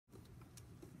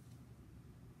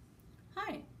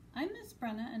I'm Miss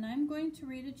Brenna, and I'm going to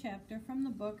read a chapter from the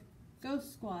book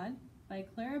Ghost Squad by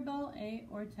Claribel A.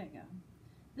 Ortega.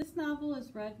 This novel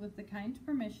is read with the kind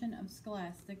permission of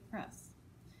Scholastic Press.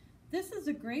 This is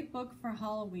a great book for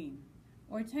Halloween.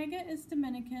 Ortega is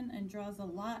Dominican and draws a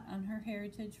lot on her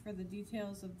heritage for the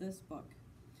details of this book.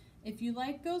 If you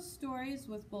like ghost stories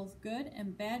with both good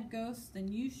and bad ghosts, then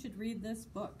you should read this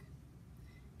book.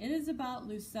 It is about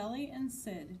Lucely and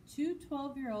Sid, two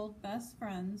 12-year-old best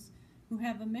friends who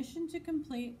have a mission to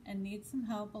complete and need some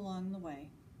help along the way.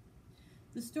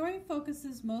 The story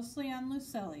focuses mostly on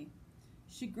Lucely.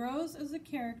 She grows as a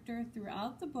character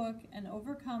throughout the book and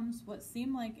overcomes what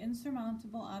seem like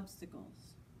insurmountable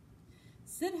obstacles.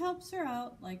 Sid helps her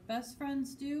out like best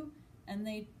friends do,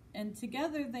 and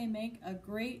together they make a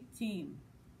great team.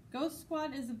 Ghost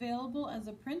Squad is available as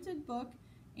a printed book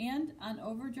and on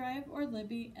Overdrive or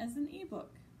Libby as an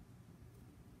ebook.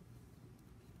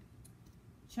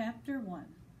 Chapter 1.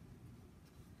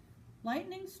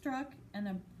 Lightning struck and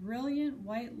a brilliant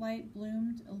white light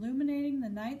bloomed, illuminating the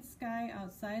night sky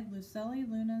outside Lucely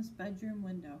Luna's bedroom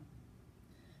window.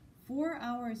 4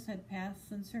 hours had passed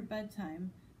since her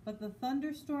bedtime, but the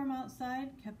thunderstorm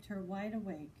outside kept her wide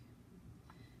awake.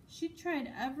 She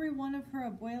tried every one of her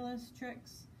abuela's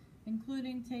tricks,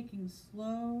 including taking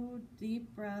slow,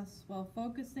 deep breaths while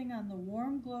focusing on the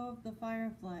warm glow of the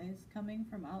fireflies coming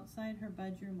from outside her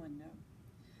bedroom window.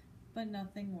 But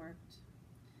nothing worked.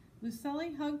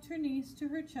 Lucely hugged her niece to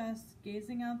her chest,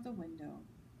 gazing out the window.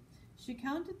 She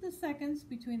counted the seconds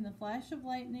between the flash of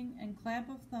lightning and clap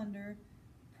of thunder,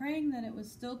 praying that it was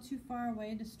still too far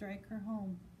away to strike her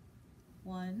home.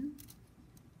 1,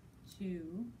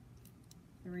 2,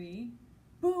 3,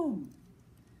 boom!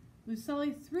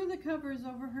 Lucely threw the covers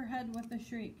over her head with a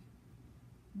shriek.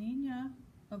 "Nina,"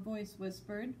 a voice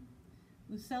whispered.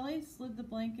 Lucely slid the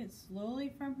blanket slowly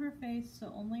from her face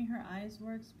so only her eyes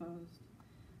were exposed.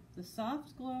 The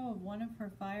soft glow of one of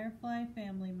her firefly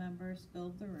family members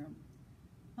filled the room.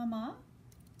 "Mama?"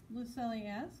 Lucely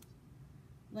asked.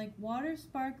 Like water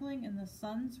sparkling in the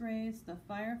sun's rays, the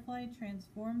firefly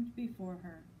transformed before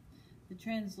her. The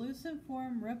translucent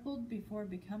form rippled before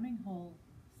becoming whole,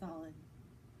 solid.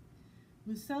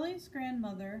 Lucely's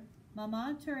grandmother,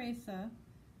 Mama Teresa,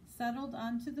 settled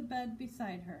onto the bed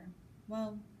beside her.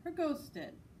 Well, her ghost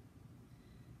did.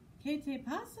 "¿Qué te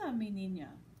pasa, mi niña?"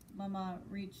 Mama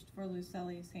reached for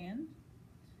Lucely's hand.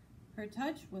 Her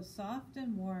touch was soft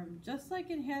and warm, just like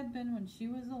it had been when she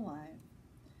was alive.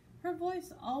 Her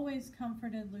voice always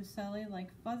comforted Lucely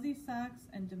like fuzzy socks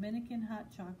and Dominican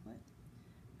hot chocolate.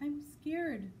 "I'm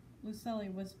scared," Lucely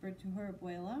whispered to her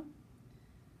abuela.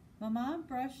 Mama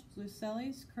brushed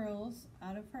Lucely's curls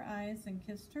out of her eyes and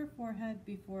kissed her forehead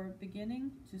before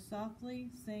beginning to softly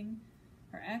sing,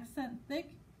 her accent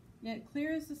thick, yet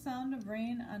clear as the sound of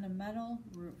rain on a metal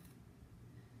roof.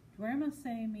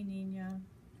 "Duérmase, mi niña,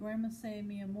 duérmase,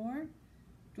 mi amor,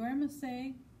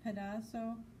 duérmase,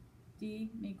 pedazo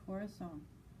de mi corazón."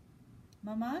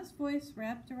 Mama's voice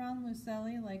wrapped around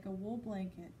Lucely like a wool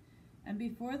blanket, and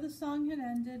before the song had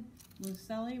ended,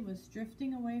 Lucely was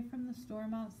drifting away from the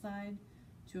storm outside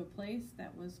to a place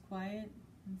that was quiet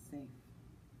and safe.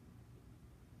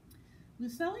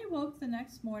 Lucely woke the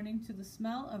next morning to the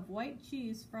smell of white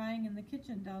cheese frying in the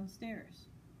kitchen downstairs.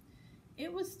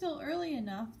 It was still early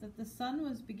enough that the sun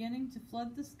was beginning to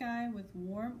flood the sky with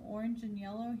warm orange and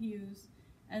yellow hues,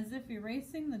 as if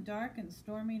erasing the dark and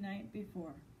stormy night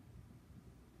before.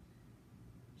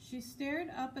 She stared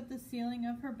up at the ceiling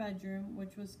of her bedroom,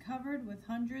 which was covered with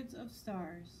hundreds of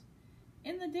stars.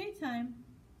 In the daytime,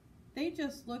 they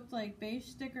just looked like beige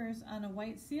stickers on a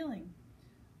white ceiling,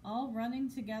 all running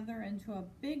together into a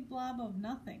big blob of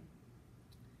nothing.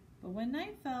 But when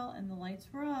night fell and the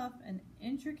lights were off, an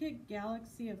intricate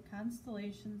galaxy of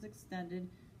constellations extended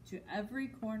to every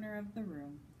corner of the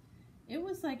room. It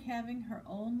was like having her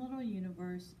own little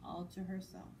universe all to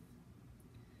herself.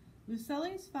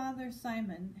 Lucely's father,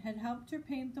 Simon, had helped her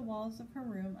paint the walls of her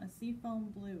room a seafoam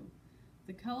blue,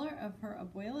 the color of her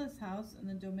abuela's house in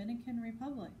the Dominican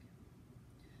Republic.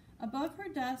 Above her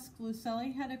desk,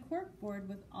 Lucely had a corkboard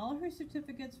with all her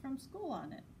certificates from school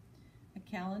on it, a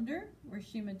calendar where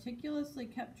she meticulously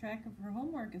kept track of her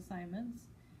homework assignments,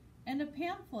 and a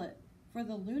pamphlet for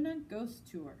the Luna Ghost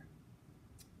Tour.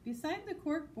 Beside the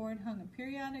corkboard hung a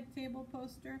periodic table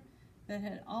poster that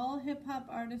had all hip-hop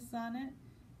artists on it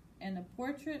and a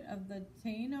portrait of the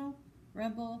Taino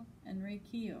rebel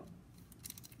Enriquillo.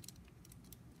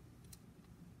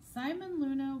 Simon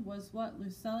Luna was what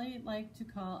Lucely liked to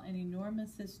call an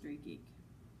enormous history geek.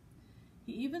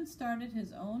 He even started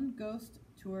his own ghost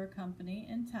tour company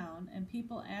in town, and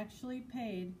people actually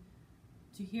paid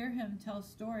to hear him tell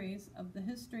stories of the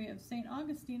history of St.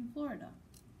 Augustine, Florida.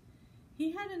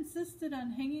 He had insisted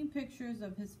on hanging pictures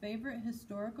of his favorite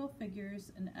historical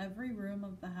figures in every room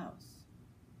of the house.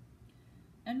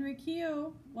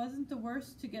 Enriquillo wasn't the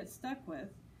worst to get stuck with,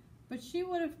 but she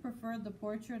would have preferred the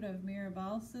portrait of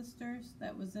Mirabel's sisters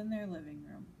that was in their living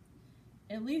room.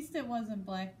 At least it wasn't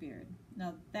Blackbeard.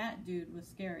 Now that dude was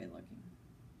scary looking.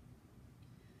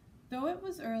 Though it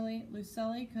was early,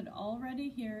 Lucely could already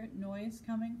hear noise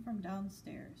coming from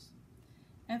downstairs.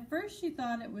 At first she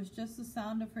thought it was just the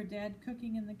sound of her dad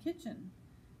cooking in the kitchen,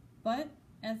 but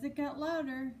as it got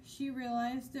louder, she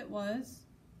realized it was,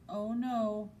 oh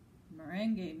no,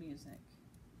 merengue music.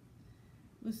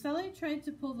 Lucely tried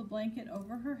to pull the blanket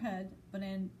over her head, but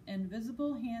an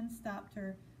invisible hand stopped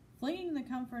her, flinging the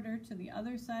comforter to the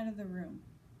other side of the room.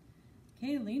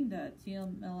 Que linda, Tia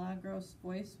Milagros'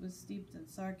 voice was steeped in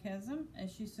sarcasm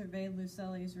as she surveyed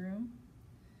Lucely's room.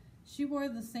 She wore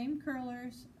the same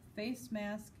curlers, face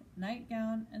mask,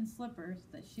 nightgown, and slippers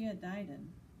that she had died in.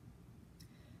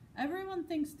 Everyone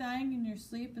thinks dying in your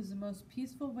sleep is the most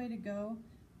peaceful way to go,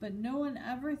 but no one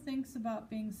ever thinks about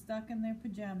being stuck in their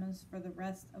pajamas for the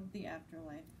rest of the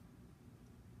afterlife.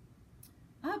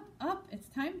 Up, up, it's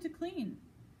time to clean.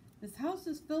 This house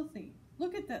is filthy.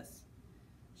 Look at this.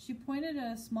 She pointed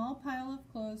at a small pile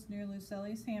of clothes near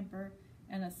Lucely's hamper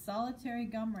and a solitary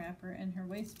gum wrapper in her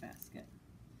wastebasket.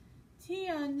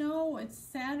 Tia, no, it's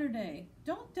Saturday.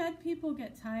 Don't dead people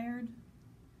get tired?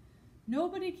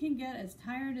 Nobody can get as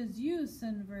tired as you,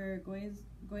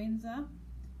 Sinvergüenza.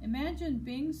 Imagine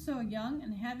being so young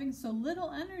and having so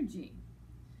little energy.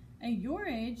 At your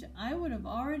age, I would have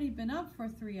already been up for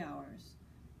 3 hours.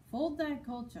 Fold that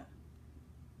colcha.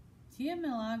 Tia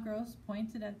Milagros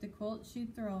pointed at the quilt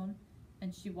she'd thrown,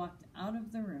 and she walked out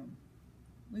of the room.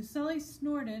 Lucely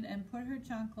snorted and put her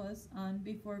chanclas on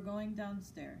before going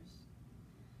downstairs.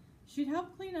 She'd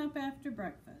help clean up after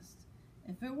breakfast.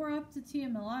 If it were up to Tia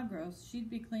Milagros, she'd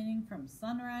be cleaning from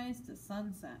sunrise to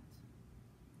sunset.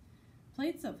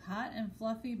 Plates of hot and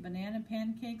fluffy banana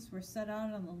pancakes were set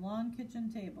out on the long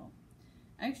kitchen table.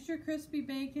 Extra crispy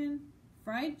bacon,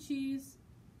 fried cheese,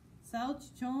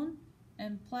 salchichon,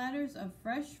 and platters of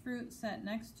fresh fruit sat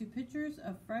next to pitchers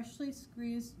of freshly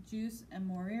squeezed juice and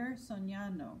morir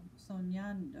soñando.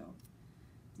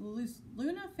 The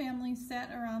Luna family sat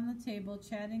around the table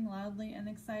chatting loudly and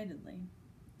excitedly.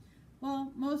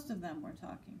 Well, most of them were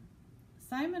talking.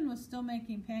 Simon was still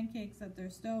making pancakes at their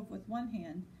stove with one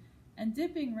hand and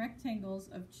dipping rectangles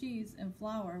of cheese in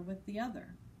flour with the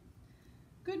other.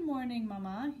 Good morning,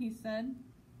 Mama, he said.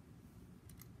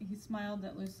 He smiled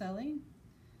at Lucely.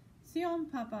 Sion,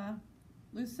 Papa.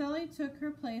 Lucely took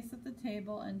her place at the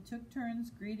table and took turns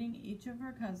greeting each of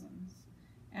her cousins,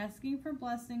 asking for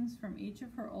blessings from each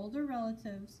of her older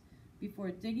relatives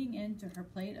before digging into her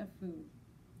plate of food.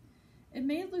 It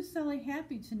made Lucely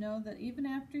happy to know that even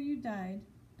after you died,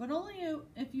 but only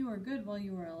if you were good while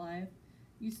you were alive,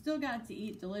 you still got to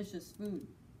eat delicious food.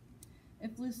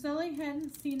 If Lucely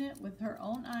hadn't seen it with her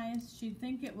own eyes, she'd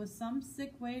think it was some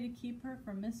sick way to keep her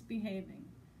from misbehaving.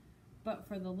 But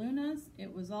for the Lunas,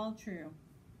 it was all true.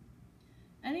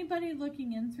 Anybody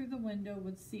looking in through the window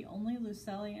would see only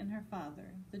Lucely and her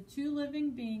father, the two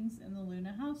living beings in the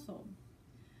Luna household.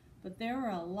 But there were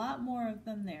a lot more of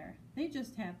them there. They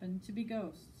just happened to be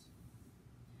ghosts.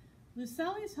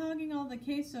 Lucely's hogging all the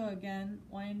queso again,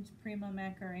 whined Prima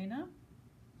Macarena.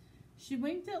 She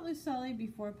winked at Lucely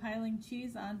before piling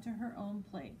cheese onto her own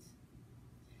plate.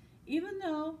 Even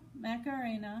though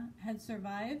Macarena had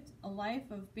survived a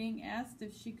life of being asked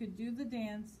if she could do the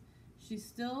dance, she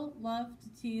still loved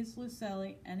to tease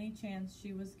Lucely any chance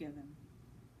she was given.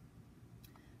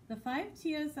 The 5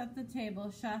 tias at the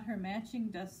table shot her matching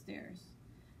dust stares.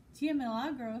 Tia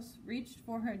Milagros reached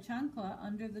for her chancla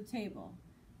under the table.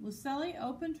 Lucely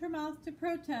opened her mouth to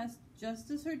protest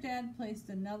just as her dad placed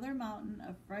another mountain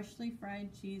of freshly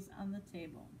fried cheese on the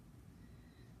table.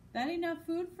 That enough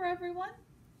food for everyone?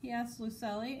 He asked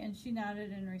Lucely, and she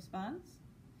nodded in response.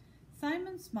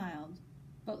 Simon smiled,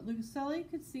 but Lucely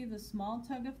could see the small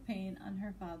tug of pain on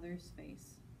her father's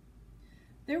face.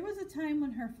 There was a time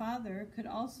when her father could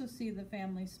also see the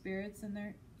family spirits in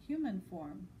their human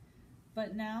form,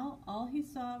 but now all he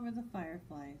saw were the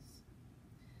fireflies.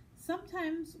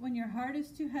 Sometimes when your heart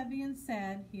is too heavy and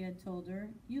sad, he had told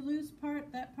her, you lose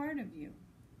that part of you,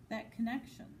 that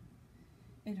connection.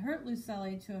 It hurt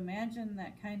Lucely to imagine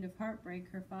that kind of heartbreak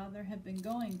her father had been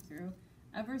going through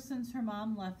ever since her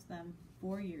mom left them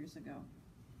 4 years ago.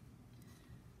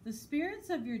 The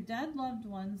spirits of your dead loved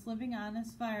ones living on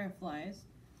as fireflies,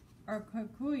 or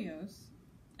cucuyos,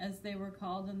 as they were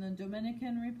called in the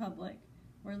Dominican Republic,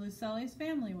 where Lucely's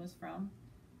family was from,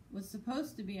 was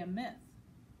supposed to be a myth,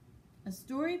 a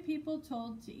story people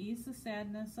told to ease the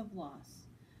sadness of loss.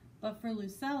 But for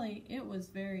Lucely, it was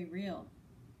very real.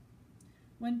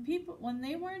 When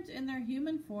they weren't in their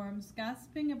human forms,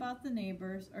 gossiping about the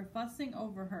neighbors or fussing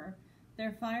over her,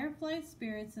 their firefly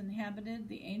spirits inhabited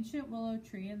the ancient willow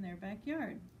tree in their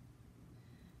backyard.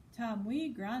 "Ta muy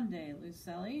grande,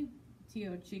 Lucely,"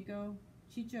 Tio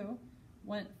Chicho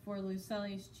went for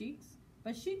Lucely's cheeks,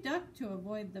 but she ducked to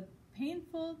avoid the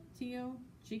painful Tio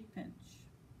cheek pinch.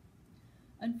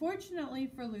 Unfortunately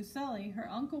for Lucely, her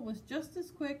uncle was just as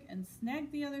quick and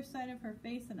snagged the other side of her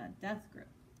face in a death grip.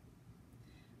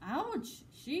 "Ouch!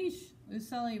 Sheesh!"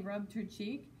 Lucely rubbed her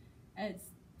cheek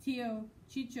as Tio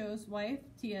Chicho's wife,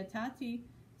 Tia Tati,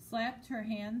 slapped her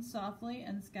hand softly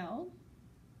and scowled.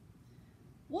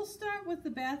 "We'll start with the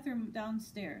bathroom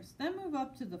downstairs, then move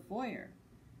up to the foyer."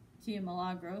 Tia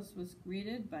Milagros was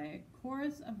greeted by a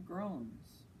chorus of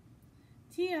groans.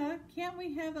 "Tia, can't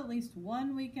we have at least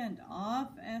one weekend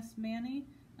off?" asked Manny,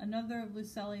 another of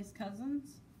Lucely's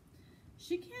cousins.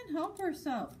 "She can't help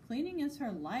herself. Cleaning is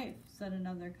her life," said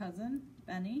another cousin,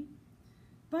 Benny.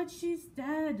 "But she's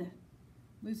dead,"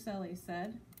 Lucely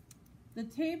said. The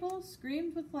table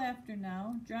screamed with laughter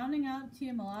now, drowning out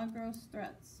Tia Milagros'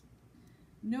 threats.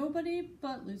 Nobody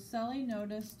but Lucely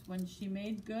noticed when she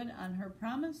made good on her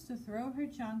promise to throw her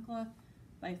chancla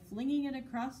by flinging it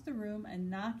across the room and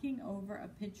knocking over a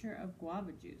pitcher of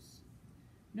guava juice.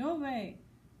 "No way,"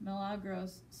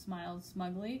 Milagros smiled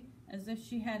smugly, as if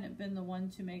she hadn't been the one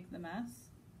to make the mess.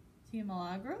 "Tia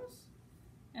Milagros?"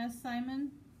 asked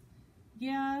Simon.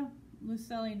 "Yeah,"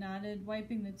 Lucely nodded,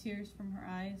 wiping the tears from her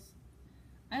eyes.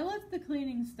 "I left the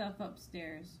cleaning stuff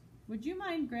upstairs. Would you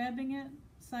mind grabbing it?"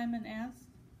 Simon asked.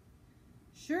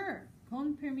 "Sure,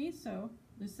 con permiso,"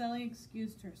 Lucely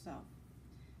excused herself.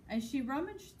 As she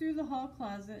rummaged through the hall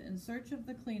closet in search of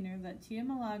the cleaner that Tia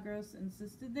Milagros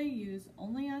insisted they use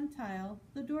only on tile,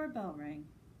 the doorbell rang.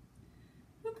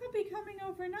 Who could be coming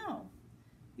over now?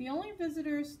 The only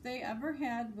visitors they ever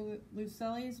had were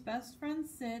Lucely's best friend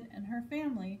Sid and her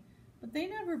family, but they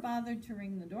never bothered to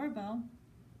ring the doorbell.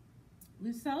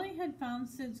 Lucely had found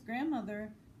Sid's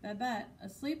grandmother, Babette,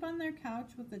 asleep on their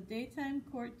couch with a daytime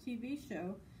court TV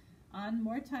show on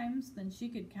more times than she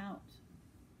could count.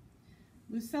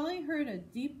 Lucely heard a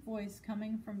deep voice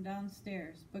coming from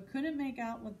downstairs, but couldn't make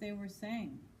out what they were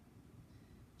saying.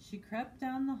 She crept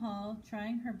down the hall,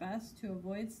 trying her best to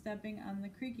avoid stepping on the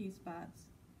creaky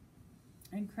spots,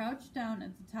 and crouched down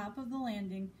at the top of the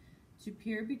landing to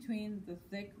peer between the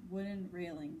thick wooden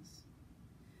railings.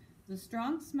 The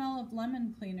strong smell of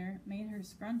lemon cleaner made her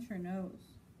scrunch her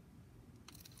nose.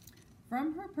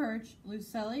 From her perch,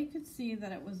 Lucely could see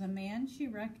that it was a man she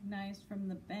recognized from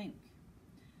the bank.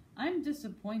 "I'm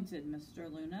disappointed,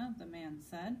 Mr. Luna," the man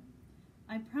said.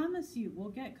 "I promise you we'll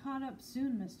get caught up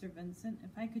soon, Mr. Vincent,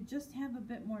 if I could just have a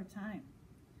bit more time."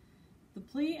 The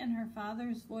plea in her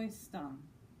father's voice stung.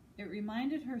 It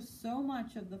reminded her so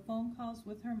much of the phone calls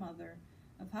with her mother,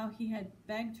 of how he had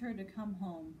begged her to come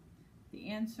home. The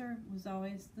answer was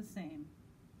always the same: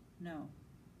 no.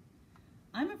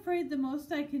 "I'm afraid the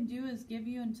most I can do is give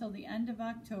you until the end of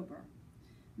October.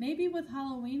 Maybe with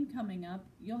Halloween coming up,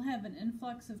 you'll have an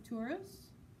influx of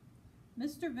tourists?"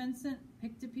 Mr. Vincent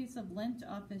picked a piece of lint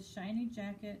off his shiny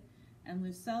jacket, and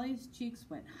Lucely's cheeks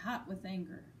went hot with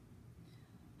anger.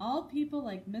 All people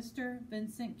like Mr.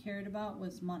 Vincent cared about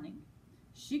was money.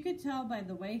 She could tell by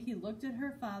the way he looked at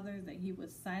her father that he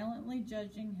was silently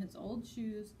judging his old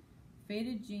shoes,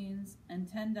 faded jeans, and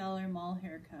 $10 mall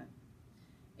haircut.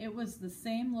 It was the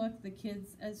same look the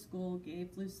kids at school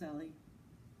gave Lucely.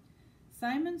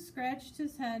 Simon scratched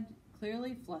his head,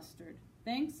 clearly flustered.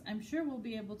 "Thanks, I'm sure we'll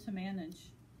be able to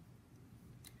manage."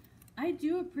 "I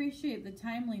do appreciate the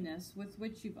timeliness with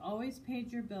which you've always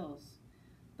paid your bills,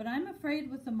 but I'm afraid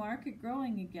with the market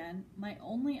growing again, my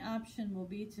only option will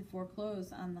be to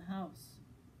foreclose on the house."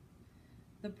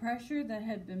 The pressure that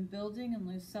had been building in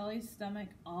Lucely's stomach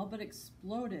all but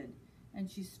exploded, and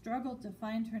she struggled to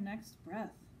find her next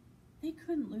breath. They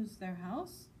couldn't lose their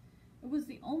house. It was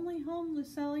the only home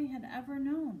Lucely had ever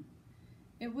known.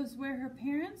 It was where her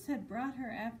parents had brought her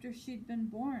after she'd been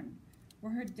born,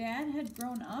 where her dad had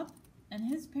grown up and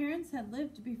his parents had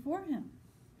lived before him.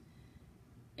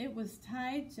 It was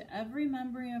tied to every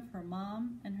memory of her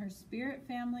mom, and her spirit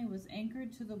family was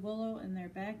anchored to the willow in their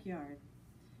backyard.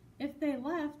 If they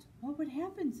left, what would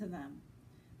happen to them?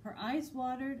 Her eyes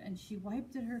watered and she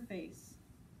wiped at her face.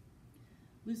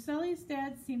 Lucely's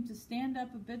dad seemed to stand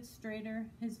up a bit straighter,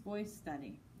 his voice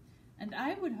steady. "And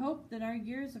I would hope that our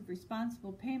years of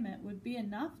responsible payment would be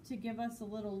enough to give us a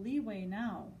little leeway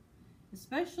now.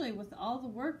 especially with all the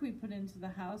work we put into the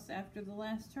house after the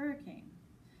last hurricane.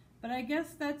 But I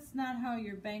guess that's not how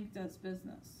your bank does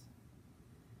business."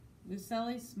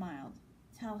 Lucelli smiled.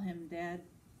 "Tell him, Dad."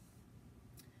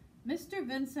 Mr.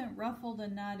 Vincent ruffled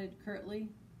and nodded curtly.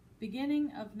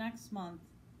 "Beginning of next month.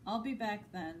 I'll be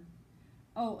back then.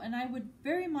 Oh, and I would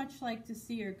very much like to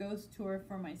see your ghost tour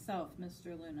for myself,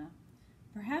 Mr. Luna.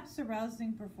 Perhaps a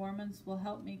rousing performance will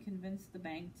help me convince the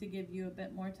bank to give you a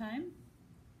bit more time."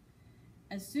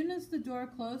 As soon as the door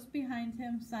closed behind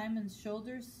him, Simon's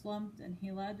shoulders slumped and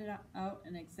he let out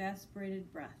an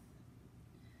exasperated breath.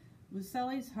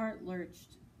 Lucelli's heart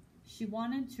lurched. She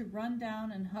wanted to run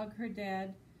down and hug her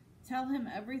dad, tell him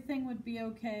everything would be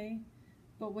okay,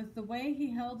 but with the way he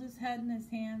held his head in his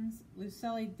hands,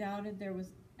 Lucelli doubted there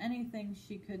was anything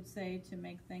she could say to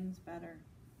make things better.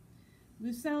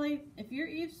 "Lucelli, if you're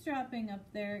eavesdropping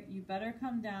up there, you better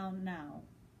come down now."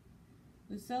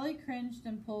 Lucelli cringed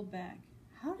and pulled back.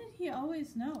 How did he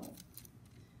always know?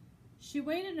 She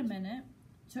waited a minute,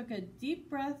 took a deep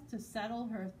breath to settle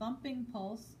her thumping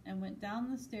pulse, and went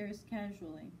down the stairs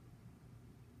casually.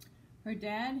 Her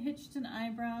dad hitched an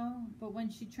eyebrow, but when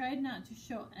she tried not to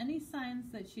show any signs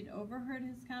that she'd overheard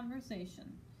his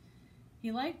conversation,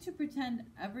 he liked to pretend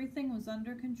everything was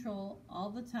under control all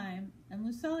the time, and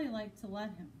Lucelli liked to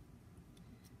let him.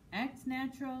 "Act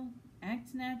natural,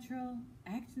 act natural,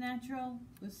 act natural,"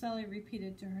 Lucelli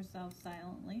repeated to herself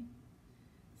silently.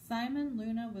 Simon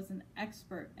Luna was an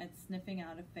expert at sniffing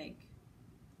out a fake.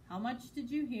 "How much did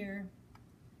you hear?"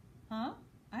 "Huh?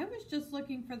 I was just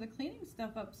looking for the cleaning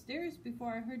stuff upstairs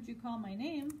before I heard you call my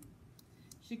name."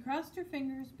 She crossed her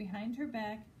fingers behind her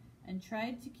back and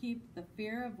tried to keep the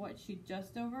fear of what she'd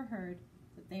just overheard,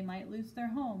 that they might lose their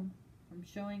home, from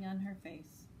showing on her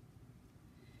face.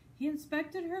 He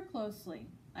inspected her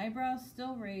closely, eyebrows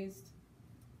still raised.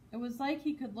 It was like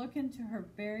he could look into her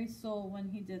very soul when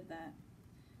he did that.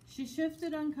 She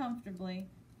shifted uncomfortably,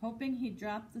 hoping he'd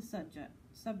drop the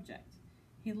subject.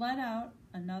 He let out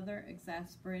another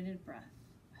exasperated breath.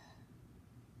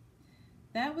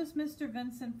 That was Mr.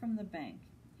 Vincent from the bank.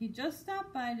 He just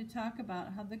stopped by to talk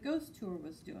about how the ghost tour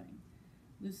was doing.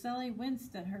 Lucelli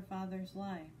winced at her father's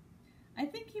lie. "I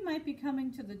think he might be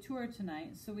coming to the tour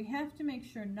tonight, so we have to make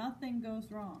sure nothing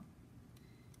goes wrong."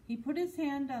 He put his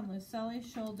hand on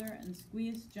Lucelli's shoulder and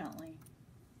squeezed gently.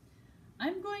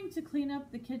 "I'm going to clean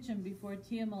up the kitchen before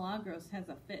Tia Milagros has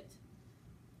a fit.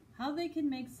 How they can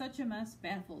make such a mess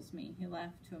baffles me," he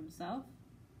laughed to himself.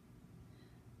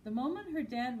 The moment her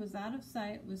dad was out of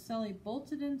sight, Lucelli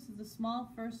bolted into the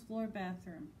small first-floor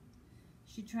bathroom.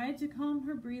 She tried to calm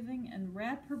her breathing and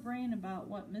wrap her brain about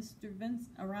what Mr.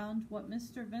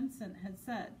 Vincent had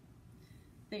said.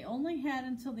 They only had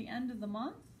until the end of the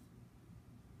month?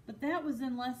 But that was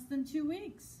in less than 2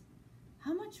 weeks.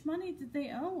 How much money did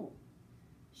they owe?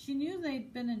 She knew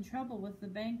they'd been in trouble with the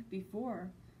bank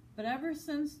before, but ever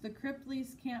since the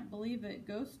Cripley's Can't Believe It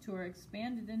ghost tour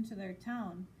expanded into their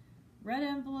town, red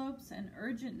envelopes and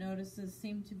urgent notices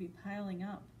seemed to be piling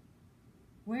up.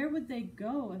 Where would they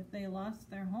go if they lost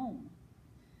their home?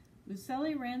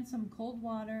 Lucelli ran some cold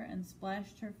water and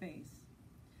splashed her face.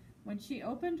 When she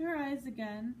opened her eyes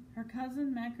again, her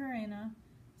cousin Macarena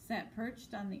sat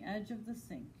perched on the edge of the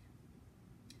sink.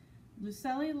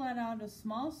 Lucelli let out a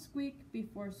small squeak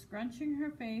before scrunching her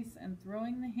face and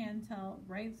throwing the hand towel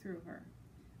right through her.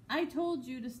 "I told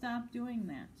you to stop doing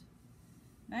that."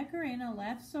 Macarena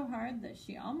laughed so hard that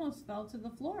she almost fell to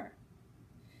the floor.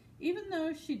 Even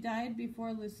though she died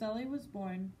before Lucelli was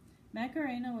born,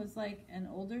 Macarena was like an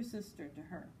older sister to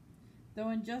her, though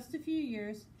in just a few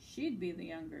years she'd be the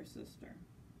younger sister.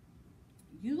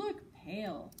 "You look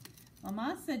pale.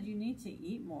 Mama said you need to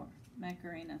eat more,"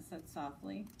 Macarena said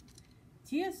softly.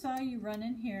 "Tia saw you run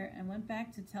in here and went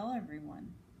back to tell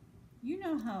everyone. You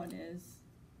know how it is.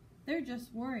 They're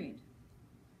just worried."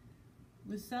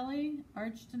 Lucelli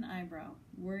arched an eyebrow.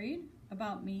 "Worried?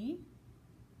 About me?"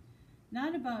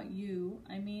 "Not about you.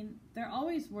 I mean, they're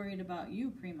always worried about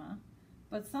you, Prima.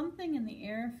 But something in the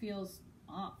air feels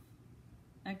off."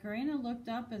 Macarena looked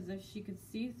up as if she could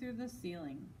see through the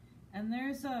ceiling. "And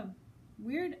there's a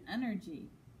weird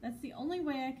energy. That's the only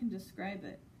way I can describe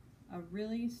it. A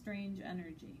really strange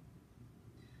energy."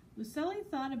 Lucelli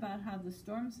thought about how the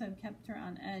storms had kept her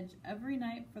on edge every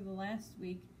night for the last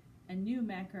week and knew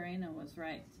Macarena was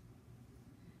right.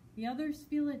 "The others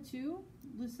feel it too?"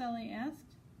 Lucelli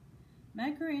asked.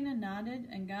 Macarena nodded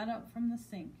and got up from the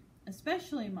sink.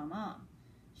 "Especially Mama.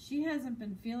 She hasn't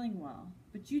been feeling well,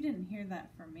 but you didn't hear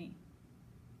that from me."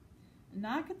 A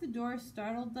knock at the door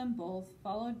startled them both,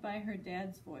 followed by her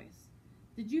dad's voice.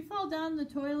 "Did you fall down the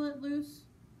toilet, Luce?"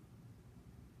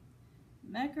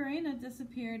 Macarena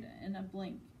disappeared in a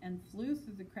blink and flew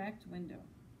through the cracked window.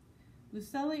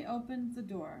 Lucelli opened the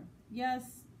door.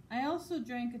 Yes, I also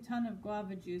drank a ton of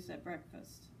guava juice at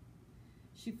breakfast.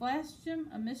 She flashed him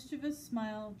a mischievous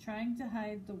smile, trying to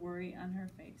hide the worry on her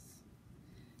face.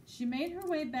 She made her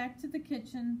way back to the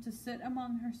kitchen to sit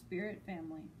among her spirit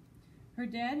family. Her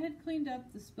dad had cleaned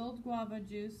up the spilled guava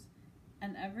juice,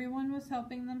 and everyone was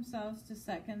helping themselves to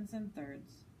seconds and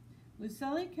thirds.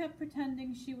 Lucelli kept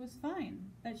pretending she was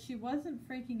fine, that she wasn't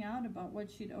freaking out about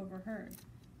what she'd overheard,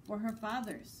 for her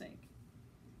father's sake.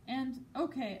 And,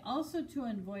 okay, also to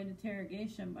avoid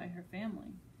interrogation by her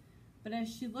family. But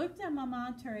as she looked at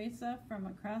Mama Teresa from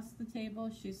across the table,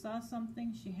 she saw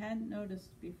something she hadn't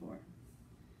noticed before.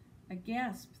 A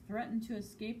gasp threatened to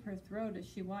escape her throat as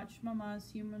she watched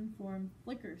Mama's human form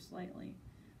flicker slightly,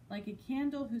 like a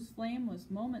candle whose flame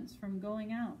was moments from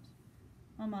going out.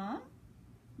 Mama?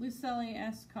 Lucelli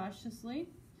asked cautiously.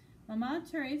 Mama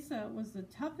Teresa was the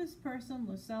toughest person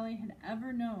Lucelli had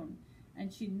ever known,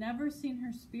 and she'd never seen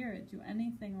her spirit do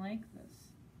anything like this.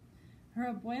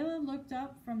 Her abuela looked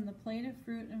up from the plate of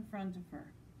fruit in front of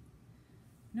her.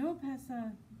 No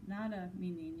pasa nada,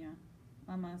 mi niña,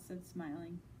 Mama said,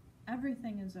 smiling.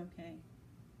 Everything is okay.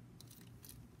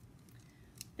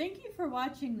 Thank you for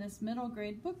watching this middle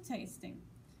grade book tasting.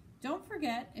 Don't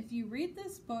forget, if you read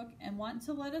this book and want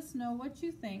to let us know what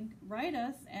you think, write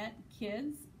us at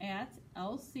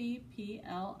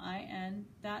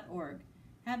kids@lcplin.org.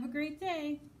 Have a great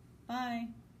day. Bye.